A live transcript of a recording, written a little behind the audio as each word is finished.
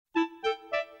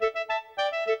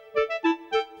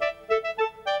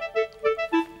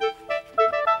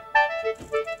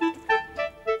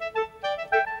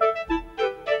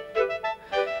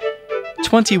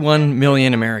21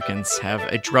 million Americans have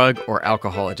a drug or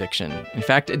alcohol addiction. In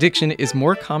fact, addiction is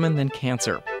more common than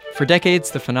cancer. For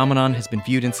decades, the phenomenon has been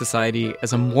viewed in society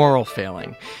as a moral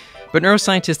failing. But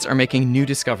neuroscientists are making new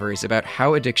discoveries about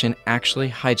how addiction actually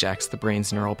hijacks the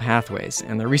brain's neural pathways,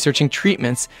 and they're researching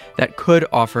treatments that could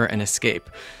offer an escape.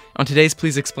 On today's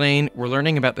Please Explain, we're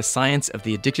learning about the science of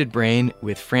the addicted brain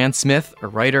with Fran Smith, a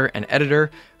writer and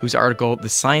editor whose article, The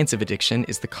Science of Addiction,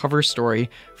 is the cover story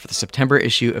for the September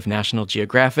issue of National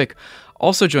Geographic.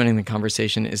 Also joining the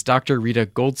conversation is Dr. Rita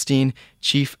Goldstein,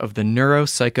 chief of the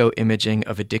Neuropsychoimaging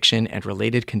of Addiction and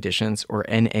Related Conditions, or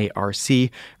NARC,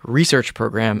 research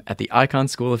program at the Icahn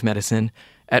School of Medicine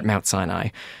at Mount Sinai.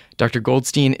 Dr.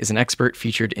 Goldstein is an expert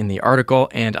featured in the article,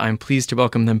 and I'm pleased to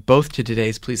welcome them both to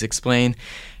today's Please Explain.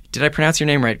 Did I pronounce your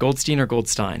name right, Goldstein or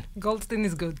Goldstein? Goldstein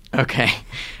is good. Okay.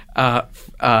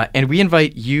 And we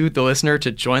invite you, the listener, to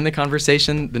join the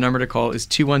conversation. The number to call is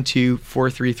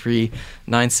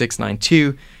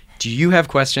 212-433-9692. Do you have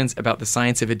questions about the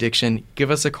science of addiction? Give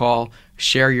us a call,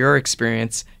 share your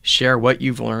experience, share what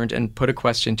you've learned, and put a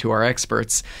question to our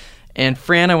experts. And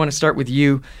Fran, I want to start with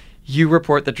you. You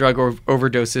report that drug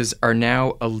overdoses are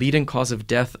now a leading cause of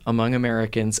death among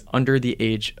Americans under the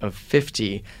age of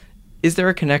 50. Is there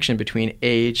a connection between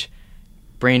age,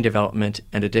 brain development,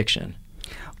 and addiction?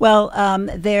 Well,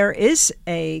 there is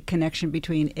a connection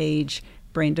between age,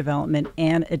 brain development,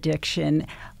 and addiction.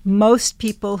 Most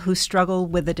people who struggle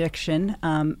with addiction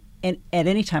at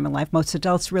any time in life, most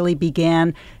adults really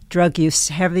began drug use,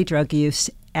 heavy drug use,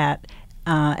 at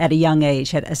a young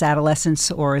age, as adolescents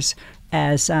or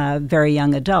as very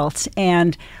young adults.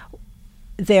 And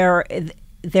there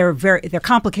are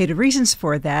complicated reasons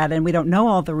for that, and we don't know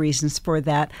all the reasons for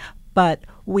that, but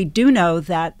we do know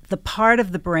that the part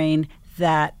of the brain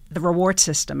that the reward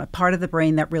system, a part of the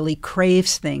brain that really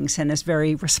craves things and is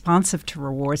very responsive to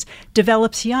rewards,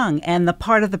 develops young. And the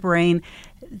part of the brain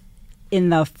in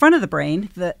the front of the brain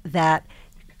that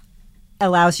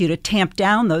allows you to tamp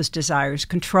down those desires,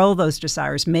 control those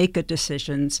desires, make good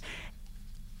decisions,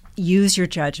 use your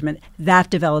judgment, that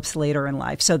develops later in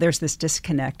life. So there's this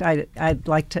disconnect. I'd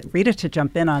like Rita to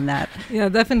jump in on that. Yeah,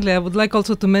 definitely. I would like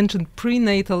also to mention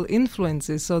prenatal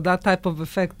influences. So that type of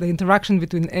effect, the interaction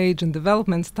between age and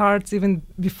development, starts even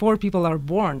before people are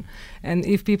born. And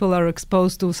if people are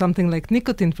exposed to something like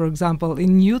nicotine, for example,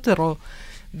 in utero,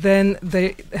 then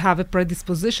they have a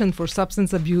predisposition for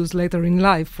substance abuse later in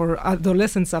life, for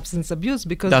adolescent substance abuse.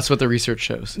 Because that's what the research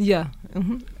shows. Yeah.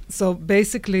 Mm-hmm. So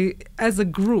basically, as a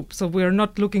group, so we're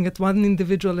not looking at one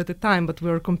individual at a time, but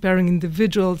we're comparing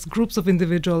individuals, groups of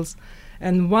individuals.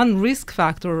 And one risk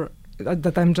factor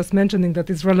that I'm just mentioning that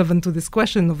is relevant to this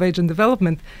question of age and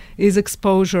development is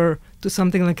exposure to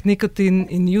something like nicotine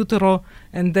in utero,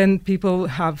 and then people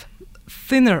have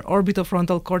thinner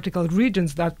orbitofrontal cortical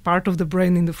regions, that part of the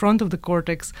brain in the front of the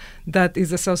cortex that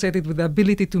is associated with the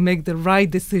ability to make the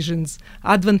right decisions,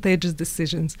 advantageous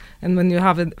decisions. And when you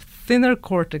have a thinner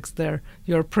cortex there,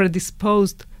 you're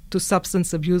predisposed to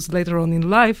substance abuse later on in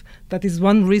life. That is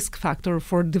one risk factor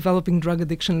for developing drug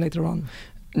addiction later on.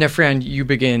 Now, Fran, you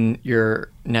begin your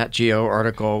Nat Geo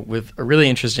article with a really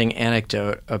interesting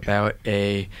anecdote about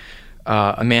a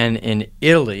man in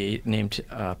Italy named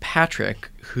Patrick,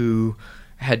 who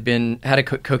had a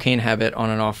cocaine habit on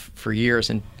and off for years,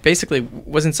 and basically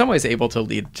was in some ways able to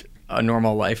lead a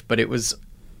normal life, but it was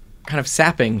kind of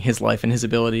sapping his life and his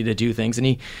ability to do things. And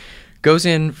he goes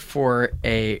in for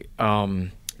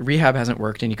rehab hasn't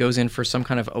worked, and he goes in for some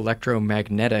kind of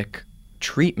electromagnetic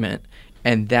treatment,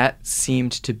 and that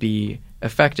seemed to be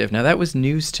effective. Now, that was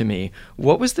news to me.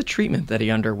 What was the treatment that he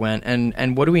underwent,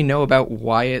 and what do we know about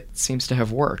why it seems to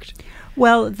have worked?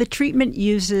 Well, the treatment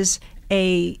uses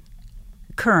a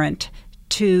current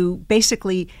to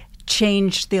basically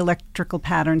change the electrical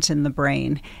patterns in the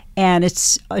brain. And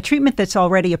it's a treatment that's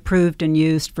already approved and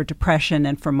used for depression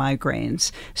and for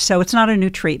migraines. So it's not a new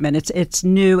treatment. It's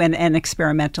new and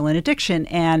experimental in addiction.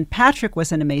 And Patrick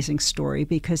was an amazing story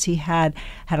because he had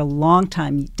a long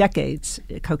time, decades,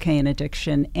 cocaine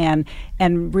addiction. And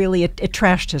really it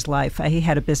trashed his life. He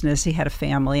had a business, he had a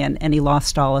family, and he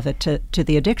lost all of it to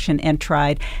the addiction and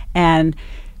tried. And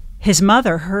his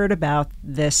mother heard about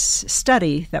this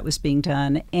study that was being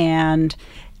done and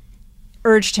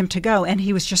urged him to go, and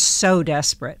he was just so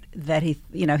desperate that he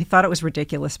thought it was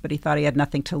ridiculous, but he thought he had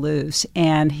nothing to lose,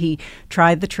 and he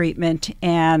tried the treatment,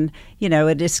 and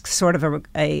it is sort of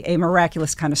a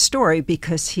miraculous kind of story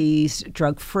because he's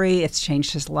drug free. It's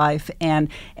changed his life, and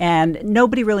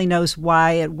nobody really knows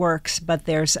why it works, but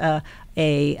there's a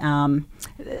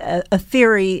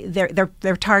theory.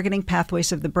 They're targeting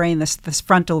pathways of the brain, this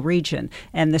frontal region,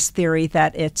 and this theory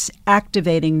that it's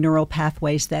activating neural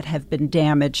pathways that have been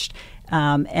damaged,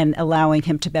 and allowing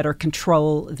him to better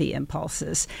control the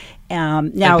impulses.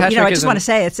 Now, I just want to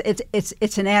say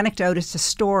it's an anecdote, it's a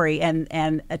story,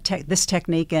 and this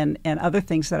technique and other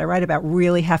things that I write about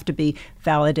really have to be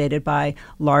validated by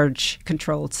large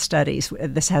controlled studies.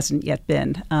 This hasn't yet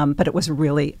been, but it was a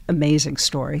really amazing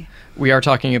story. We are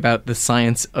talking about the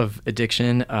science of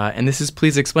addiction, and this is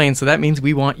Please Explain, so that means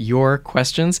we want your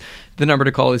questions. The number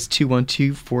to call is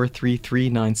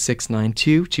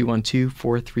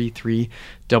 212-433-9692,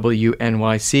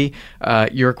 212-433-WNYC.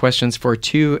 Your questions for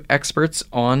two experts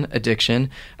on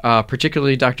addiction,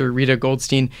 particularly Dr. Rita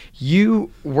Goldstein. You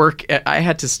work at, I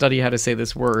had to study how to say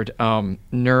this word,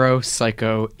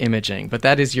 neuropsychoimaging, but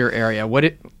that is your area. What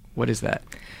is that?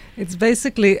 It's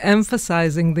basically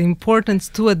emphasizing the importance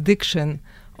to addiction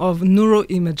of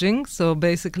neuroimaging, so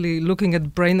basically looking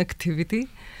at brain activity,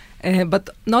 but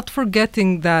not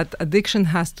forgetting that addiction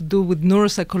has to do with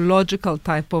neuropsychological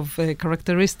type of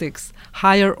characteristics,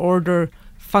 higher order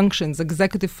functions,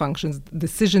 executive functions,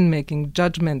 decision-making,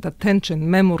 judgment, attention,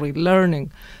 memory,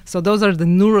 learning. So those are the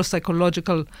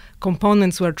neuropsychological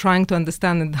components we're trying to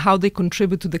understand and how they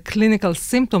contribute to the clinical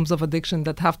symptoms of addiction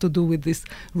that have to do with this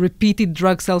repeated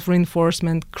drug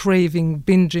self-reinforcement, craving,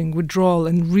 binging, withdrawal,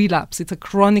 and relapse. It's a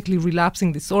chronically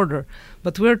relapsing disorder.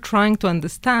 But we're trying to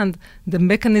understand the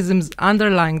mechanisms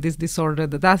underlying this disorder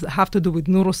that have to do with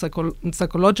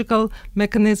neuropsychological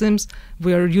mechanisms.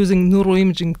 We are using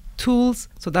neuroimaging tools,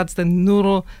 so that's the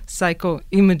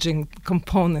neuropsychoimaging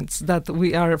components that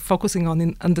we are focusing on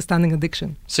in understanding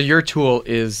addiction. So your tool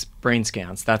is brain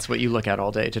scans. That's what you look at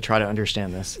all day to try to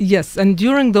understand this. Yes, and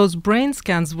during those brain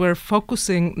scans, we're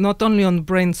focusing not only on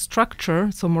brain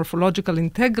structure, so morphological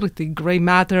integrity, gray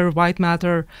matter, white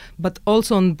matter, but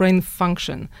also on brain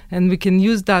function. And we can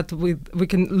use that we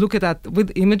can look at that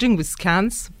with imaging, with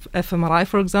scans, fMRI,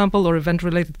 for example, or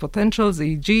event-related potentials,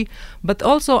 EEG, but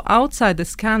also outside the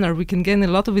scanner, we can gain a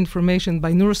lot of information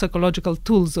by neuropsychological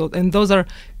tools, and those are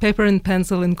paper and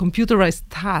pencil and computerized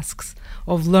tasks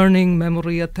of learning,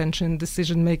 memory, attention,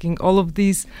 decision-making. All of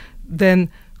these then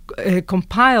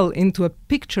compile into a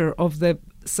picture of the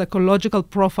psychological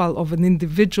profile of an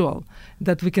individual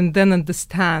that we can then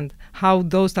understand how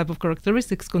those type of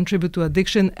characteristics contribute to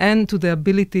addiction and to the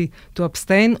ability to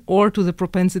abstain or to the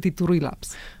propensity to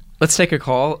relapse. Let's take a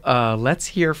call. Let's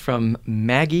hear from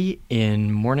Maggie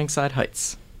in Morningside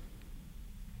Heights.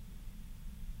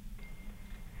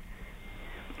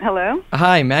 Hello?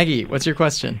 Hi, Maggie. What's your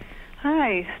question?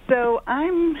 Hi. So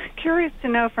I'm curious to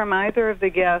know from either of the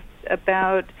guests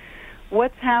about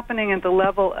what's happening at the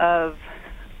level of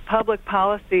public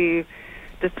policy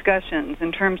discussions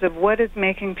in terms of what is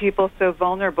making people so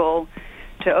vulnerable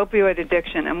to opioid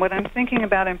addiction. And what I'm thinking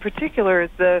about in particular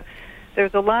is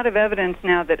there's a lot of evidence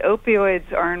now that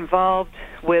opioids are involved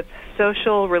with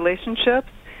social relationships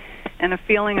and a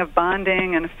feeling of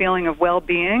bonding and a feeling of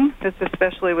well-being. This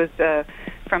especially was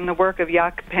from the work of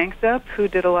Jaak Panksepp, who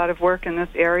did a lot of work in this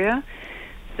area.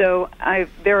 So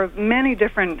there are many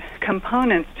different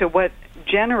components to what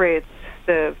generates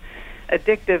the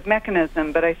addictive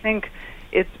mechanism, but I think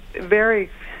it's very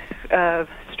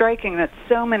striking that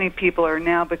so many people are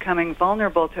now becoming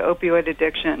vulnerable to opioid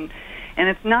addiction. And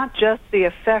it's not just the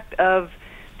effect of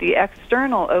the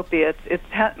external opiates. It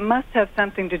must have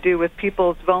something to do with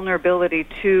people's vulnerability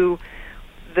to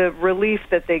the relief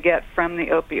that they get from the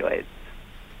opioids.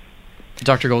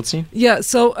 Dr. Goldstein? Yeah,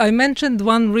 so I mentioned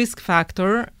one risk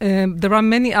factor. There are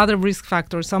many other risk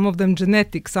factors, some of them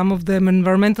genetic, some of them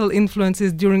environmental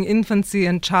influences during infancy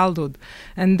and childhood.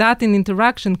 And that in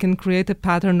interaction can create a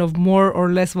pattern of more or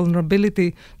less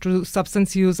vulnerability to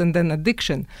substance use and then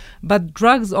addiction. But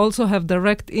drugs also have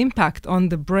direct impact on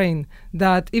the brain,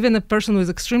 that even a person who is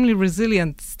extremely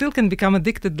resilient still can become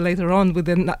addicted later on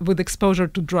with exposure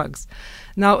to drugs.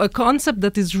 Now, a concept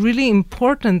that is really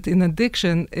important in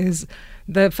addiction is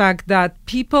the fact that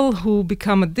people who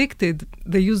become addicted,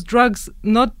 they use drugs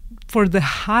not for the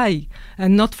high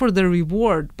and not for the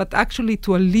reward, but actually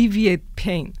to alleviate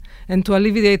pain. and to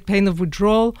alleviate pain of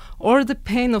withdrawal or the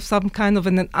pain of some kind of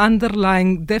an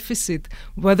underlying deficit,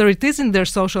 whether it is in their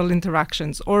social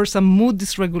interactions or some mood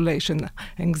dysregulation,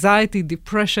 anxiety,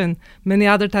 depression, many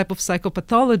other type of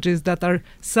psychopathologies that are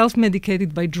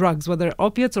self-medicated by drugs, whether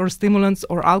opiates or stimulants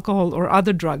or alcohol or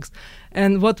other drugs.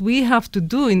 And what we have to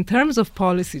do in terms of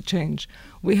policy change,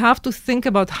 we have to think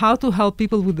about how to help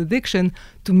people with addiction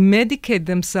to medicate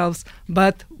themselves,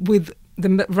 but with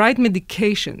the right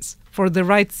medications for the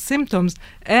right symptoms,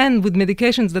 and with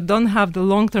medications that don't have the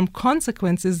long-term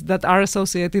consequences that are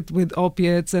associated with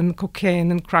opiates and cocaine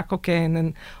and crack cocaine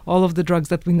and all of the drugs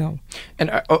that we know.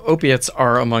 And opiates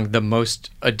are among the most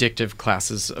addictive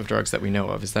classes of drugs that we know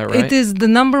of. Is that right? It is the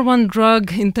number one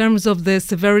drug in terms of the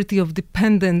severity of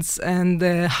dependence and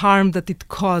the harm that it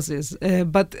causes.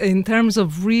 But in terms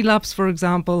of relapse, for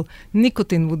example,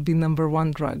 nicotine would be number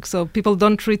one drug. So people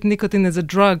don't treat nicotine as a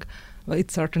drug. Well,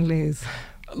 it certainly is.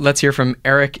 Let's hear from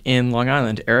Eric in Long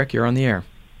Island. Eric, you're on the air.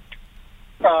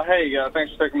 Hey,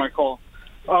 thanks for taking my call.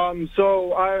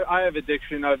 So I have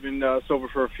addiction. I've been sober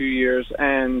for a few years,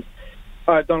 and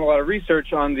I've done a lot of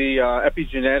research on the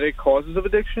epigenetic causes of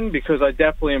addiction because I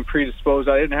definitely am predisposed.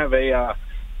 I didn't have a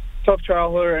tough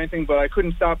childhood or anything, but I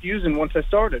couldn't stop using once I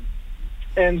started.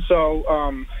 And so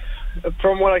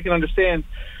from what I can understand,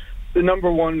 the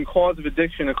number one cause of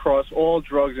addiction across all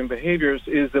drugs and behaviors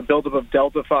is the buildup of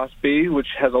delta phos-B, which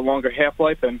has a longer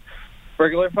half-life than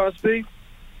regular phos-B.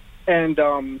 And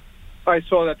I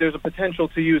saw that there's a potential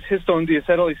to use histone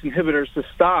deacetylase inhibitors to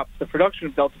stop the production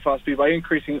of delta phos-B by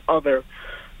increasing other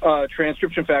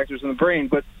transcription factors in the brain.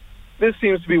 But this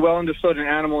seems to be well understood in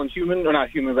animal and human, or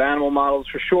not human, but animal models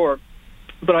for sure.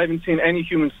 But I haven't seen any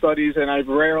human studies, and I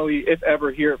rarely, if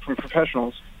ever, hear it from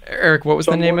professionals. Eric, what was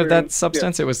the name of that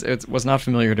substance? Yeah. It was not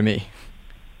familiar to me.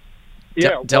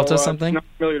 Delta something? It's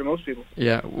not familiar to most people.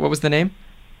 Yeah. What was the name?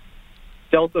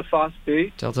 Delta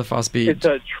phos-B. Delta phos-B. It's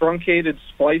a truncated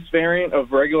splice variant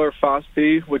of regular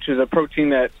phos-B, which is a protein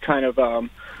that kind of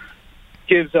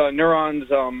gives neurons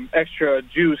extra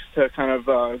juice to kind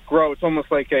of grow. It's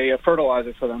almost like a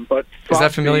fertilizer for them. But is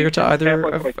that familiar to either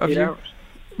of you? Hours.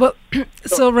 Well,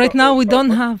 so right now we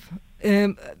don't have...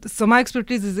 so my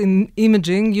expertise is in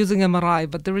imaging using MRI,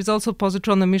 but there is also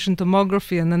positron emission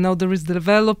tomography, and I know there is the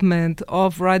development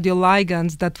of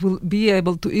radioligands that will be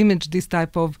able to image this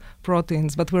type of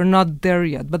proteins, but we're not there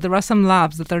yet. But there are some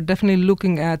labs that are definitely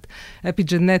looking at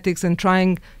epigenetics and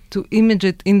trying to image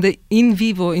it in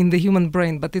vivo in the human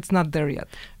brain, but it's not there yet.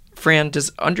 Fran,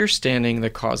 does understanding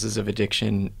the causes of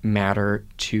addiction matter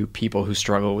to people who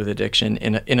struggle with addiction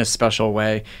in a special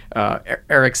way?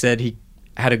 Eric said he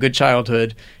had a good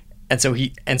childhood, and so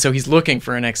he's looking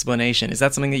for an explanation. Is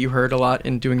that something that you heard a lot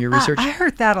in doing your research? I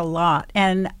heard that a lot,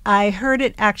 and I heard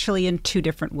it actually in two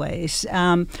different ways.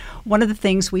 One of the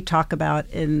things we talk about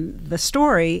in the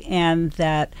story, and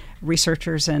that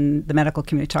researchers and the medical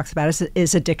community talks about,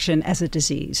 is addiction as a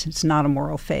disease. It's not a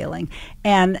moral failing.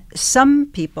 And some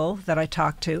people that I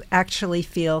talk to actually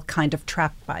feel kind of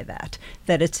trapped by that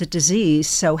it's a disease,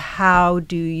 so how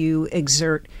do you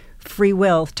exert free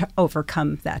will to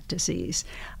overcome that disease?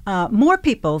 More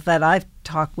people that I've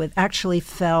talked with actually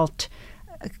felt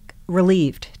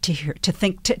relieved to hear, to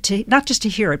think, to not just to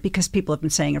hear it because people have been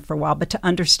saying it for a while, but to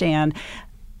understand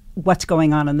what's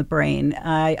going on in the brain.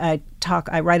 I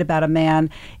write about a man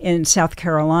in South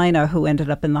Carolina who ended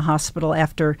up in the hospital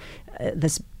after a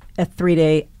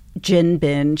 3-day gin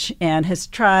binge and has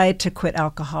tried to quit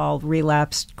alcohol,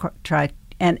 relapsed,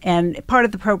 And part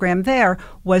of the program there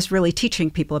was really teaching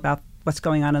people about what's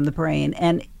going on in the brain.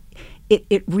 And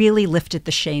it really lifted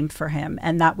the shame for him.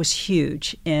 And that was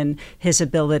huge in his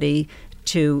ability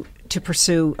to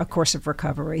pursue a course of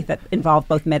recovery that involved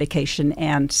both medication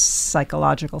and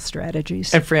psychological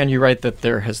strategies. And Fran, you write that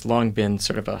there has long been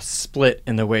sort of a split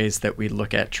in the ways that we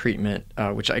look at treatment,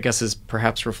 which I guess is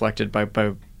perhaps reflected by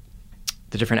the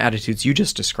different attitudes you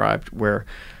just described, where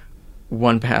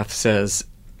one path says,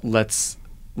 let's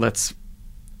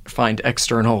find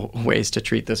external ways to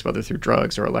treat this, whether through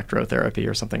drugs or electrotherapy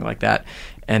or something like that.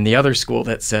 And the other school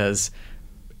that says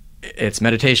it's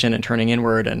meditation and turning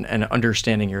inward and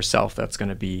understanding yourself that's going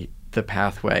to be the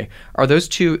pathway. Are those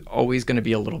two always going to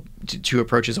be two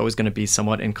approaches always going to be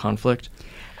somewhat in conflict?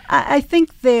 I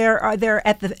think they're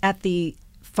at the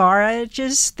far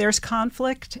edges, there's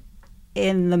conflict.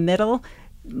 In the middle,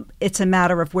 it's a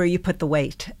matter of where you put the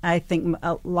weight. I think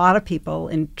a lot of people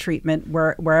in treatment,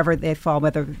 wherever they fall,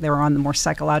 whether they're on the more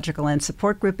psychological end,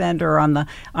 support group end, or on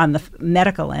the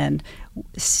medical end,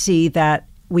 see that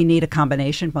we need a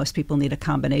combination. Most people need a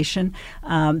combination.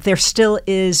 There still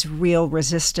is real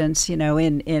resistance,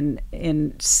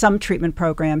 in some treatment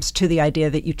programs to the idea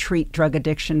that you treat drug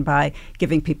addiction by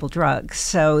giving people drugs.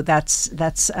 So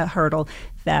that's a hurdle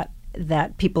that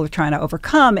people are trying to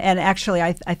overcome. And actually,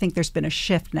 I think there's been a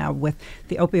shift now with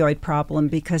the opioid problem,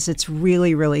 because it's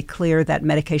really, really clear that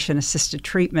medication-assisted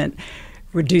treatment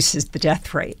reduces the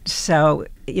death rate. So,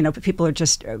 people are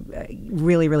just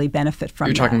really, really benefit from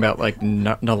that. You're talking about like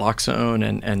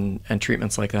naloxone and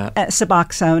treatments like that?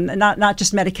 Suboxone, not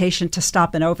just medication to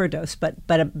stop an overdose, but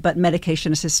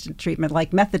medication-assisted treatment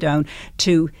like methadone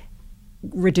to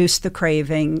reduce the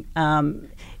craving,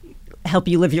 help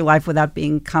you live your life without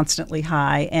being constantly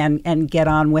high, and get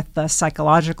on with the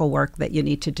psychological work that you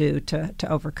need to do to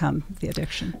overcome the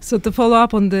addiction. So to follow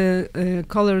up on the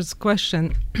caller's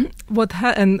question,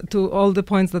 and to all the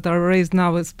points that are raised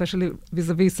now, especially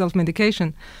vis-a-vis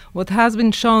self-medication, what has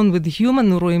been shown with human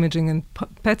neuroimaging and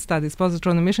PET studies,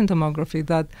 positron emission tomography,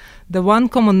 that the one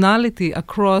commonality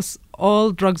across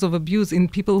all drugs of abuse in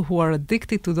people who are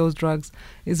addicted to those drugs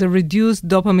is a reduced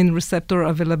dopamine receptor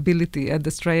availability at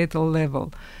the striatal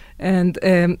level. And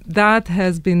that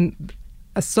has been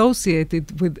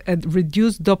associated with a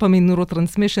reduced dopamine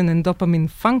neurotransmission and dopamine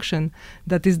function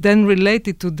that is then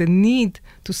related to the need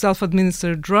to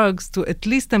self-administer drugs to at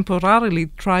least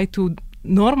temporarily try to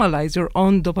normalize your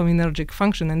own dopaminergic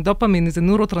function. And dopamine is a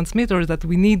neurotransmitter that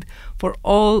we need for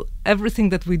everything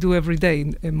that we do every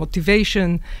day.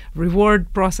 Motivation,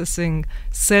 reward processing,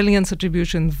 salience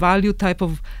attribution, value type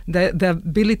of the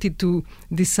ability to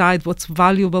decide what's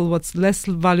valuable, what's less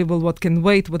valuable, what can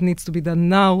wait, what needs to be done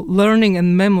now, learning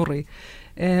and memory.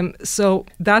 So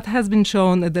that has been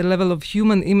shown at the level of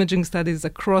human imaging studies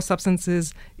across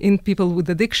substances in people with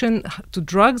addiction to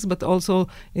drugs, but also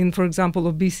in, for example,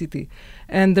 obesity.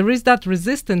 And there is that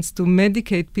resistance to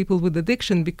medicate people with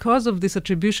addiction because of this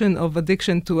attribution of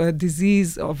addiction to a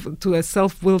disease, to a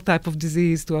self-will type of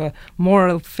disease, to a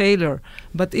moral failure.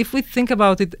 But if we think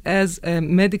about it as a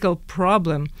medical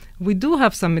problem, we do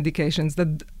have some medications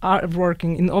that are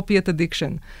working in opiate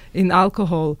addiction, in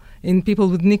alcohol, in people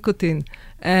with nicotine.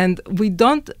 And we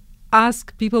don't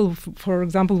ask people, for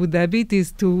example, with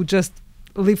diabetes to just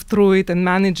live through it and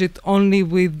manage it only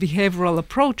with behavioral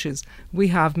approaches. We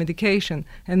have medication.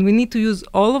 And we need to use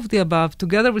all of the above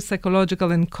together with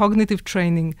psychological and cognitive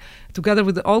training, together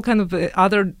with all kind of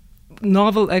other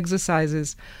novel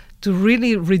exercises to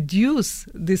really reduce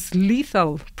this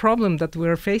lethal problem that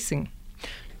we're facing.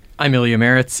 I'm Ilya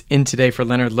Meritz. In today for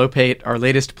Leonard Lopate, our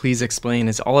latest Please Explain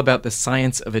is all about the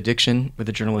science of addiction with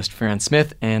the journalist Fran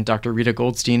Smith and Dr. Rita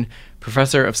Goldstein,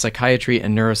 professor of psychiatry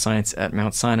and neuroscience at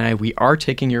Mount Sinai. We are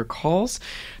taking your calls.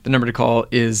 The number to call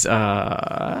is,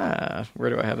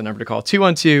 where do I have the number to call?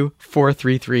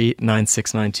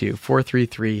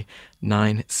 212-433-9692,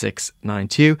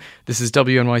 433-9692. This is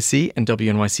WNYC and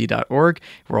WNYC.org.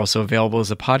 We're also available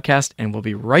as a podcast, and we'll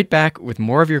be right back with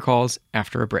more of your calls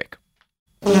after a break.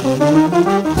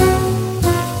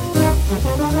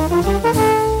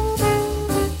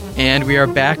 And we are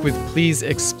back with Please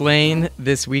Explain.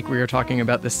 This week we are talking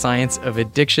about the science of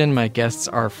addiction. My guests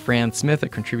are Fran Smith, a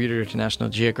contributor to National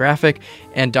Geographic,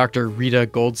 and Dr. Rita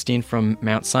Goldstein from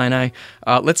Mount Sinai.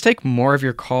 Let's take more of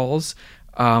your calls.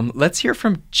 Let's hear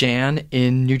from Jan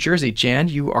in New Jersey. Jan,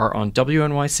 you are on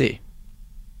WNYC.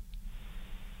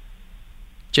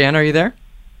 Jan, are you there?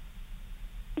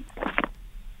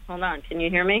 Hold on, can you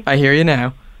hear me? I hear you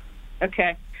now.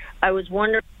 Okay. I was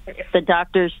wondering if the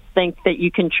doctors think that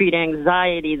you can treat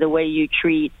anxiety the way you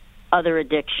treat other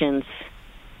addictions.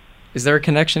 Is there a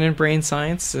connection in brain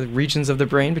science, regions of the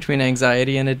brain between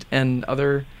anxiety and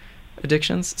other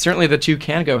addictions? Certainly the two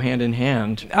can go hand in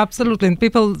hand. Absolutely. And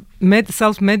people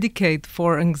self-medicate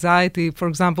for anxiety, for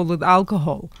example, with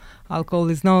alcohol. Alcohol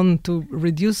is known to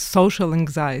reduce social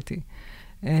anxiety.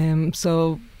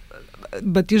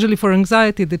 But usually for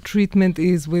anxiety, the treatment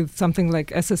is with something like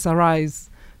SSRIs,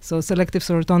 so selective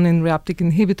serotonin reuptake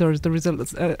inhibitors. There is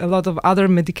a lot of other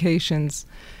medications.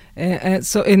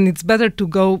 And it's better to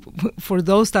go for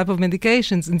those type of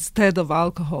medications instead of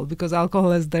alcohol, because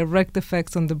alcohol has direct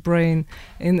effects on the brain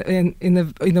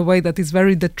in a way that is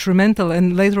very detrimental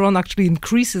and later on actually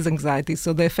increases anxiety.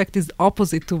 So the effect is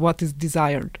opposite to what is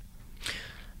desired.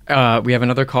 We have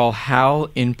another call. Hal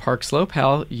in Park Slope.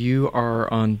 Hal, you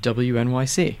are on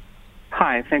WNYC.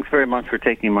 Hi, thanks very much for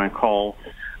taking my call.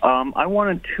 I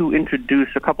wanted to introduce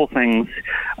a couple things.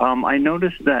 I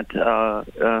noticed that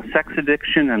sex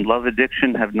addiction and love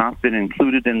addiction have not been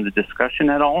included in the discussion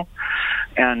at all.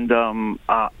 And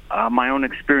my own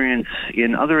experience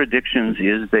in other addictions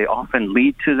is they often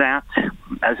lead to that.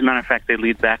 As a matter of fact, they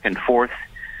lead back and forth.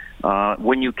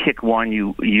 when you kick one,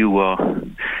 you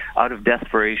out of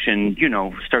desperation,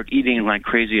 start eating like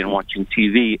crazy and watching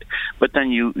TV, but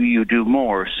then you do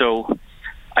more. So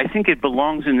I think it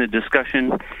belongs in the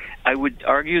discussion. I would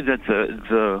argue that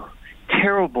the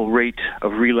terrible rate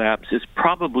of relapse is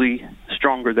probably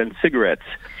stronger than cigarettes.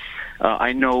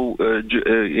 I know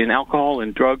in alcohol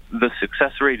and drug, the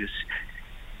success rate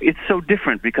it's so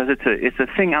different because it's a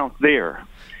thing out there.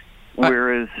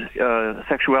 Whereas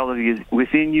sexuality is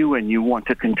within you and you want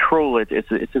to control it.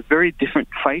 It's a very different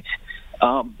fight,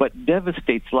 but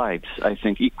devastates lives, I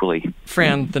think, equally.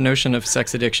 Fran, the notion of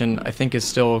sex addiction, I think, is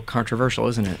still controversial,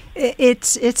 isn't it?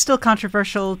 It's still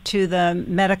controversial to the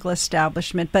medical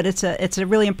establishment, but it's a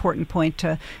really important point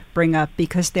to bring up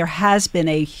because there has been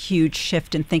a huge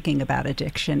shift in thinking about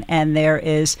addiction, and there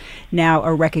is now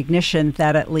a recognition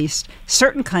that at least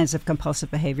certain kinds of compulsive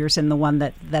behaviors, and the one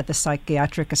that the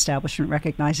psychiatric establishment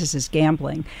recognizes as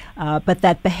gambling, but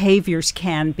that behaviors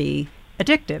can be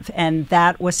addictive, and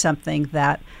that was something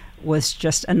that was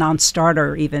just a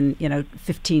non-starter even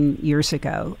 15 years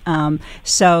ago.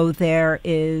 So there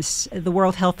is the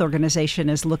World Health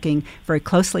Organization is looking very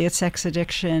closely at sex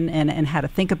addiction and how to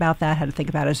think about that, how to think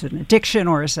about it as an addiction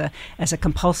or as a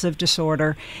compulsive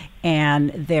disorder.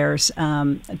 And there's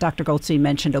Dr. Goldstein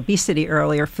mentioned obesity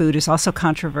earlier. Food is also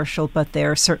controversial, but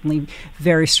there's certainly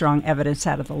very strong evidence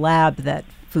out of the lab that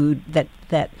food that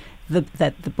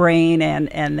the brain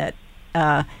and that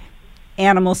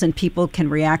animals and people can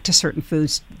react to certain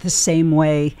foods the same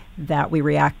way that we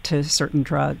react to certain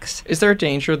drugs. Is there a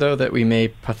danger, though, that we may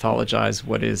pathologize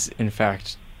what is, in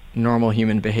fact, normal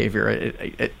human behavior?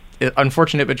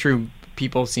 Unfortunate but true,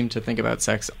 people seem to think about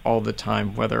sex all the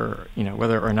time, whether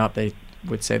or not they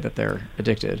would say that they're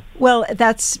addicted. Well,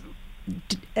 that's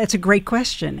a great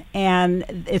question, and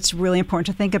it's really important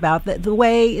to think about the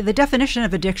way the definition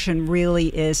of addiction really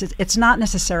is. It's not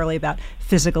necessarily about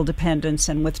physical dependence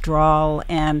and withdrawal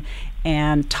and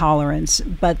tolerance,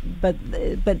 but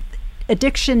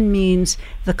addiction means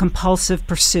the compulsive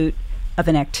pursuit of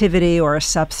an activity or a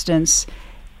substance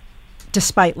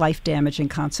despite life-damaging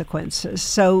consequences.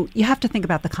 So you have to think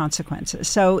about the consequences.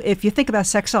 So if you think about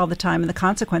sex all the time and the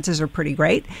consequences are pretty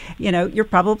great, you're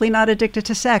probably not addicted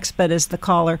to sex. But as the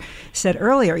caller said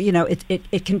earlier,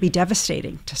 it can be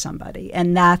devastating to somebody,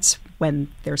 and that's when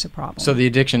there's a problem. So the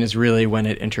addiction is really when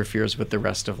it interferes with the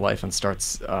rest of life and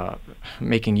starts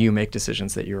making you make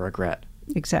decisions that you regret.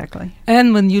 Exactly.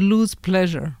 And when you lose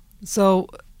pleasure. So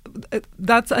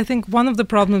that's, I think, one of the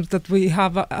problems that we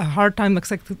have a hard time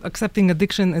accepting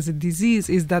addiction as a disease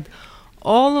is that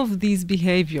all of these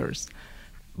behaviors,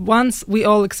 once we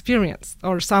all experience,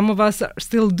 or some of us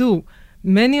still do,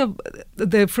 many of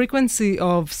the frequency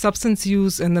of substance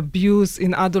use and abuse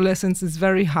in adolescence is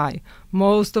very high.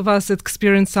 Most of us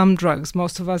experience some drugs.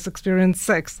 Most of us experience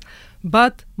sex.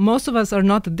 But most of us are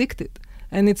not addicted.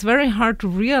 And it's very hard to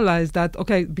realize that,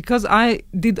 okay, because I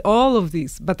did all of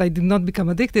these, but I did not become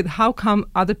addicted, how come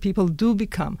other people do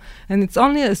become? And it's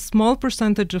only a small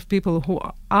percentage of people who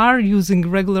are using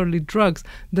regularly drugs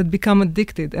that become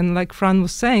addicted. And like Fran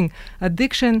was saying,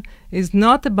 addiction is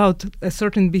not about a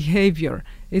certain behavior.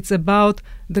 It's about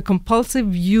the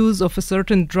compulsive use of a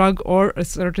certain drug or a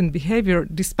certain behavior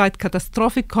despite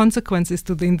catastrophic consequences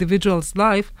to the individual's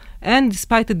life and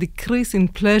despite a decrease in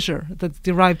pleasure that's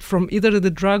derived from either the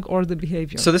drug or the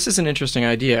behavior. So this is an interesting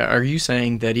idea. Are you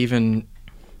saying that even,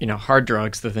 hard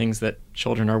drugs, the things that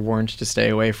children are warned to stay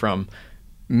away from,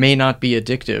 may not be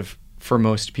addictive for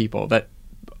most people, that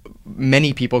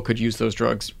many people could use those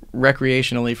drugs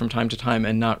recreationally from time to time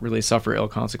and not really suffer ill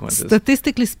consequences?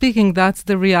 Statistically speaking, that's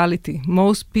the reality.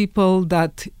 Most people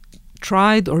that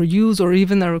tried or use or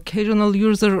even are occasional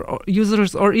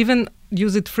users or even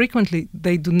use it frequently,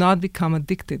 they do not become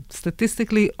addicted.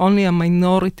 Statistically, only a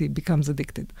minority becomes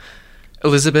addicted.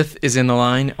 Elizabeth is in the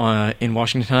line in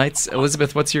Washington Heights.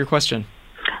 Elizabeth, what's your question?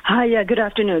 Hi, good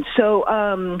afternoon. So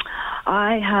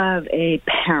I have a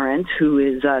parent who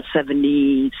is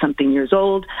 70-something years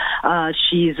old.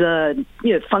 She's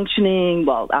functioning,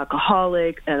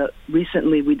 alcoholic.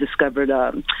 Recently we discovered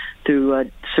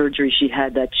through surgery she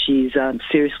had that she's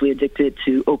seriously addicted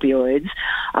to opioids.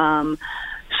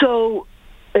 So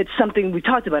it's something we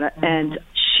talked about, and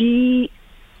she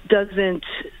doesn't,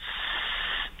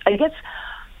 I guess,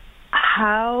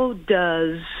 how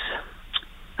does...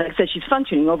 Like I said, she's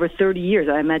functioning over 30 years.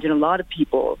 I imagine a lot of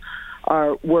people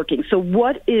are working. So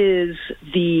what is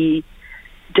the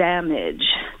damage,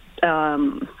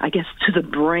 I guess, to the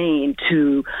brain,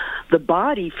 to the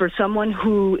body for someone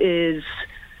who is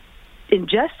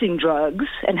ingesting drugs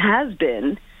and has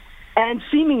been, and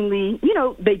seemingly,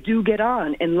 they do get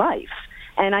on in life.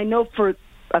 And I know for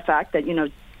a fact that,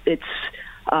 it's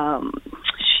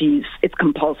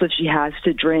compulsive. She has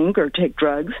to drink or take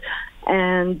drugs,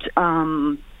 and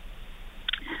I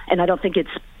don't think it's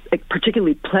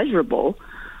particularly pleasurable.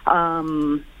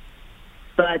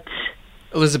 But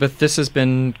Elizabeth, this has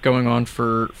been going on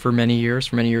for many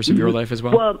years of your life as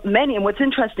well? Well, many. And what's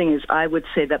interesting is I would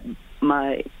say that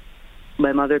my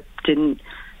mother didn't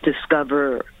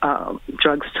discover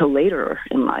drugs till later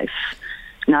in life,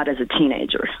 not as a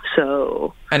teenager.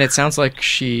 So, and it sounds like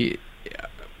she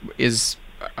is,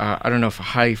 I don't know if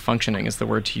high functioning is the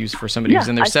word to use for somebody who's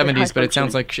in their 70s, but it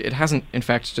sounds like it hasn't, in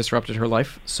fact, disrupted her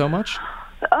life so much?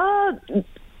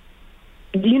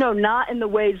 Not in the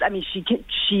ways, I mean,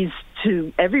 she's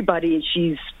to everybody,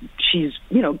 she's she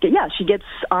gets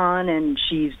on and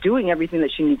she's doing everything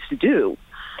that she needs to do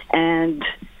and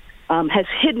has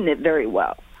hidden it very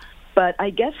well. But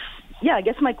I guess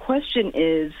my question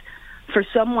is, for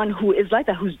someone who is like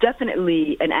that, who's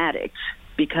definitely an addict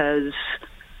because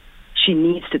she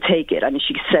needs to take it. I mean,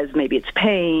 she says maybe it's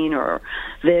pain or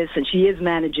this, and she is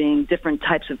managing different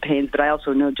types of pains, but I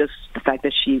also know just the fact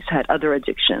that she's had other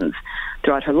addictions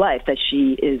throughout her life, that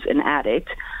she is an addict.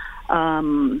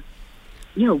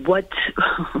 What...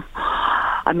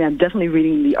 I mean, I'm definitely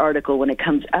reading the article when it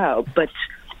comes out, but...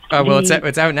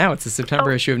 it's out now. It's the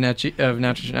September issue of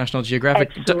National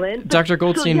Geographic. Excellent. Dr.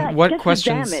 Goldstein, what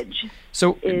questions...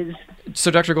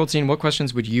 So Dr. Goldstein, what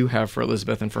questions would you have for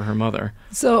Elizabeth and for her mother?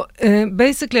 So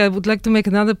basically, I would like to make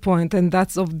another point, and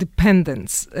that's of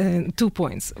dependence. 2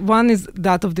 points. One is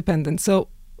that of dependence. So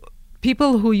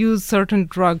people who use certain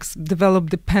drugs develop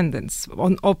dependence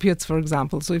on opiates, for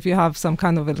example. So if you have some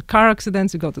kind of a car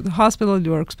accident, you go to the hospital,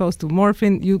 you are exposed to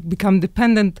morphine, you become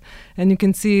dependent, and you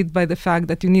can see it by the fact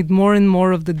that you need more and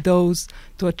more of the dose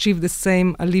to achieve the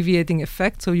same alleviating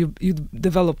effect. So you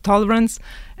develop tolerance,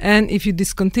 and if you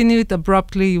discontinue it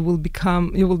abruptly, you will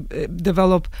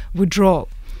develop withdrawal.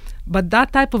 But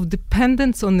that type of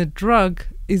dependence on the drug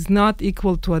is not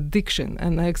equal to addiction.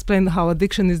 And I explained how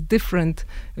addiction is different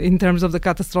in terms of the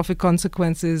catastrophic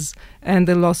consequences and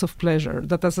the loss of pleasure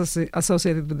that is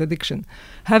associated with addiction.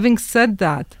 Having said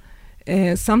that,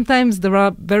 sometimes there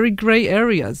are very gray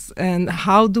areas. And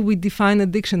how do we define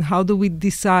addiction? How do we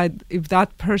decide if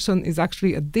that person is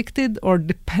actually addicted or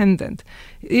dependent?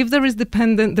 If there is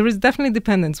definitely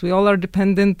dependence. We all are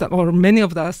dependent, or many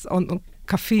of us, on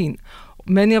caffeine.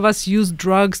 Many of us use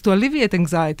drugs to alleviate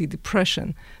anxiety,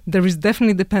 depression. There is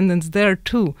definitely dependence there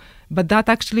too, but that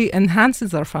actually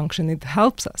enhances our function. It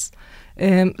helps us.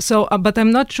 But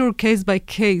I'm not sure case by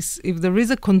case. If there is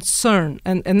a concern,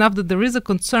 and enough that there is a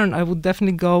concern, I would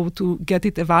definitely go to get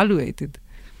it evaluated.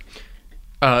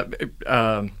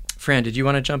 Fran, did you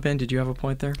want to jump in? Did you have a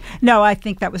point there? No, I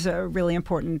think that was a really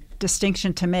important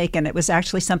distinction to make, and it was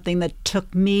actually something that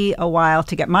took me a while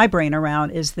to get my brain around,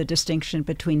 is the distinction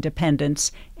between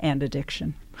dependence and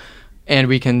addiction. And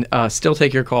we can still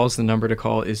take your calls. The number to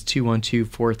call is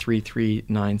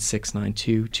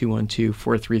 212-433-9692,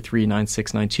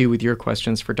 212-433-9692 with your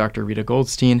questions for Dr. Rita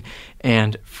Goldstein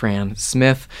and Fran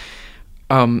Smith.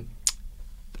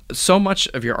 So much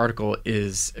of your article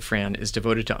Fran, is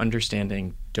devoted to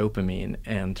understanding dopamine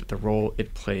and the role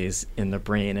it plays in the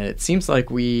brain. And it seems like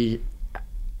we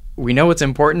know it's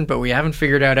important, but we haven't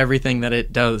figured out everything that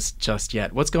it does just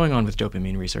yet. What's going on with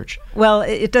dopamine research? Well,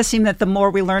 it does seem that the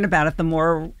more we learn about it, the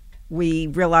more we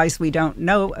realize we don't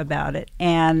know about it.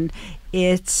 And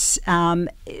it's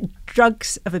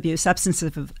drugs of abuse,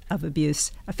 substances of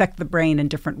abuse affect the brain in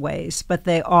different ways, but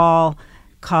they all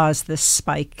cause this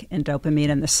spike in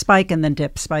dopamine, and the spike and then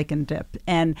dip, spike and dip.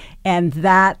 And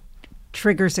that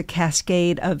triggers a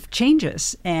cascade of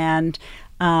changes, and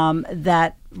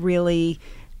that really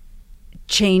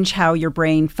change how your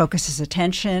brain focuses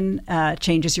attention,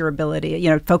 changes your ability,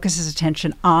 focuses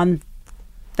attention on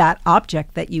that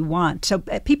object that you want. So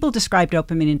people describe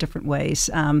dopamine in different ways.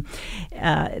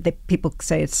 People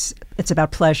say it's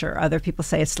about pleasure. Other people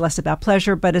say it's less about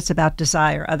pleasure, but it's about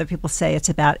desire. Other people say it's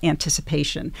about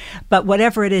anticipation. But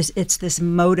whatever it is, it's this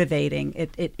motivating.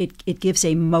 It gives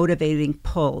a motivating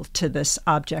pull to this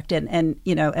object. And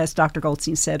as Dr.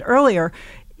 Goldstein said earlier,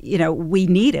 we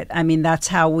need it. I mean, that's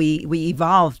how we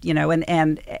evolved.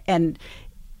 And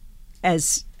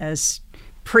as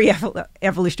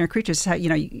pre-evolutionary creatures, how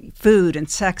food and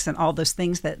sex and all those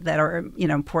things that are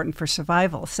important for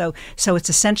survival. So it's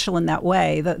essential in that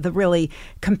way. The really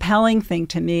compelling thing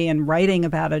to me in writing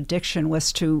about addiction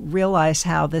was to realize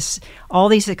how all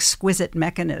these exquisite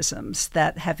mechanisms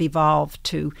that have evolved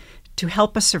to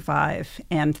help us survive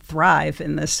and thrive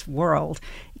in this world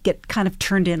get kind of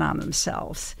turned in on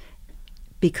themselves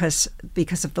because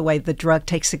of the way the drug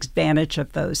takes advantage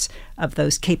of those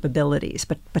capabilities,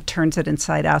 but turns it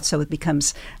inside out, so it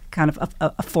becomes kind of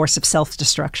a force of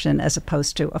self-destruction as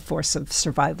opposed to a force of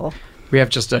survival. We have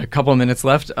just a couple of minutes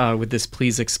left with this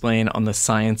Please Explain on the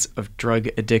science of drug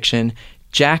addiction.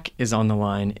 Jack is on the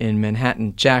line in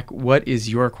Manhattan. Jack, what is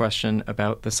your question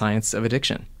about the science of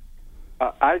addiction?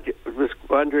 I was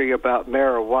wondering about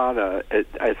marijuana.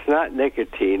 It's not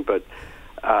nicotine, but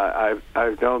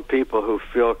I've known people who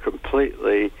feel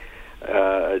completely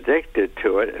addicted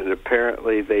to it, and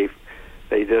apparently they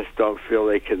just don't feel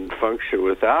they can function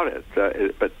without it.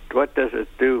 But what does it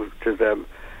do to them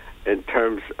in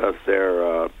terms of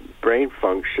their brain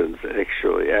functions,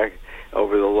 actually,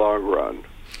 over the long run?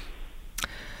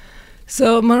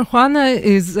 So marijuana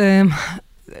is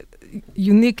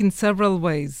unique in several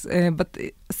ways, but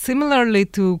similarly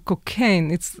to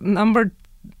cocaine, it's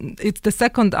the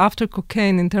second after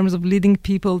cocaine in terms of leading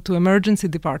people to emergency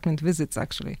department visits,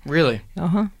 actually. Really?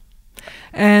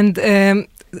 And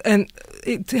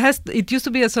it used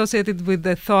to be associated with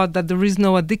the thought that there is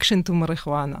no addiction to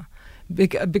marijuana.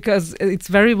 Because it's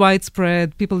very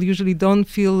widespread, people usually don't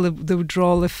feel the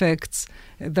withdrawal effects.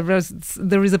 There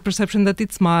is a perception that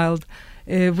it's mild.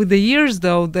 With the years,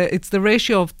 though, it's the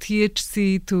ratio of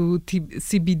THC to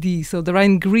CBD. So there are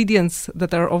ingredients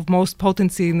that are of most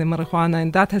potency in the marijuana,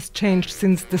 and that has changed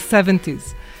since the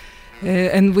 70s.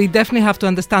 And we definitely have to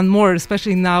understand more,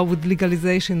 especially now with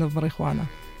legalization of marijuana.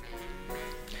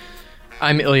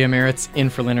 I'm Ilya Meritz,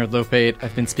 in for Leonard Lopate.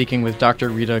 I've been speaking with Dr.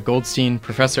 Rita Goldstein,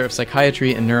 professor of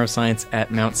psychiatry and neuroscience at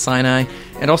Mount Sinai,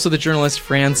 and also the journalist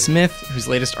Fran Smith, whose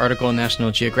latest article in National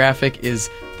Geographic is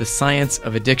The Science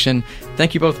of Addiction.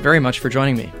 Thank you both very much for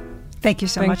joining me. Thank you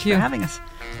so much for having us.